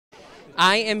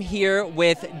I am here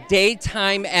with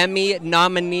Daytime Emmy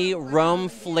nominee Rome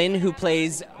Flynn, who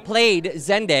played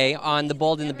Zende on The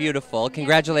Bold and the Beautiful.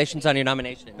 Congratulations on your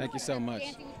nomination. Thank you so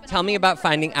much. Tell me about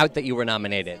finding out that you were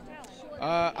nominated.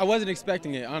 I wasn't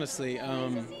expecting it, honestly,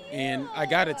 and I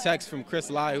got a text from Chris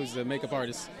Lai, who's the makeup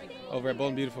artist over at Bold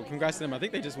and Beautiful. Congrats to them. I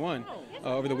think they just won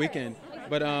over the weekend.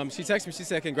 But she texted me, she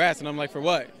said congrats, and I'm like, for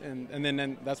what? And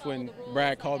then that's when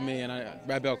Brad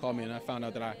Bell called me, and I found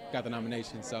out that I got the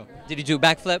nomination. So Did you do a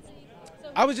backflip?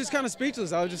 I was just kind of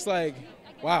speechless. I was just like,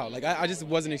 wow, like I just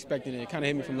wasn't expecting it. It kind of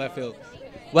hit me from left field.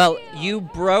 Well, you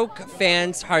broke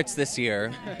fans' hearts this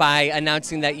year by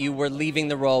announcing that you were leaving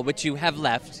the role, which you have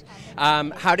left.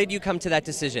 How did you come to that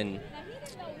decision?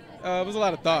 It was a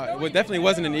lot of thought. It definitely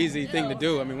wasn't an easy thing to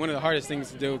do. I mean, one of the hardest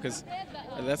things to do, because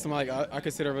that's like I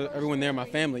consider everyone there my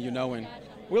family, and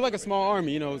we're like a small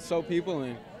army, so people,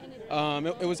 and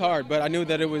it was hard. But I knew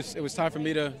that it was time for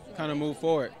me to kind of move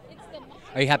forward.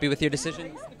 Are you happy with your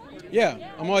decision? Yeah,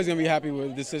 I'm always gonna be happy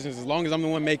with decisions as long as I'm the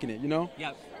one making it,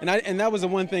 Yep. And that was the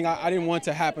one thing I didn't want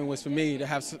to happen, was for me to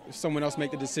have someone else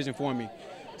make the decision for me.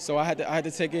 So I had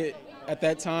to take it at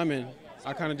that time, and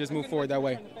I kind of just moved forward that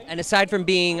way. And aside from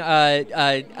being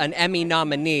an Emmy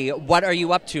nominee, what are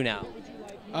you up to now?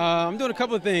 I'm doing a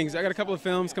couple of things. I got a couple of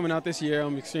films coming out this year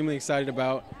I'm extremely excited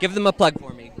about. Give them a plug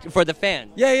for me, for the fan.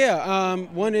 Yeah.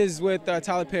 One is with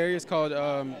Tyler Perry. It's called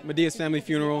Medea's Family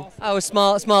Funeral. Oh, a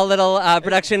small little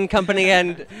production company,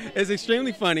 and It's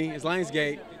extremely funny. It's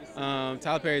Lionsgate.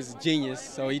 Tyler Perry is a genius,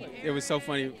 so it was so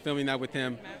funny filming that with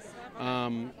him.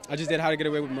 I just did How to Get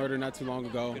Away with Murder not too long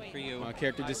ago. Good for you. My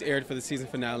character just aired for the season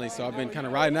finale, so I've been kind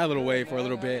of riding that little wave for a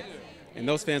little bit. And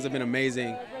those fans have been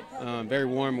amazing, very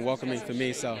warm and welcoming for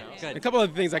me. So Good. a couple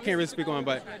of things I can't really speak on,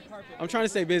 but I'm trying to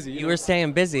stay busy. You were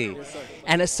staying busy.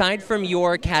 And aside from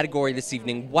your category this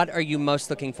evening, what are you most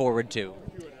looking forward to?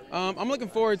 I'm looking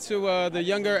forward to the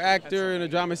younger actor in the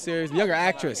drama series, the younger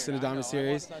actress in the drama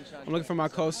series. I'm looking for my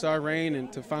co-star, Rain,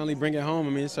 and to finally bring it home. I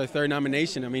mean, it's her third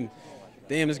nomination. I mean,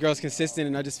 damn, this girl's consistent,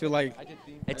 and I just feel like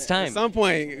It's time. at some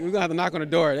point we're going to have to knock on the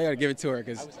door. They got to give it to her,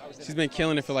 because she's been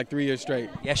killing it for like 3 years straight.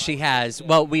 Yes, she has.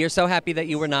 Well, we are so happy that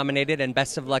you were nominated, and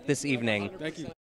best of luck this evening. Thank you.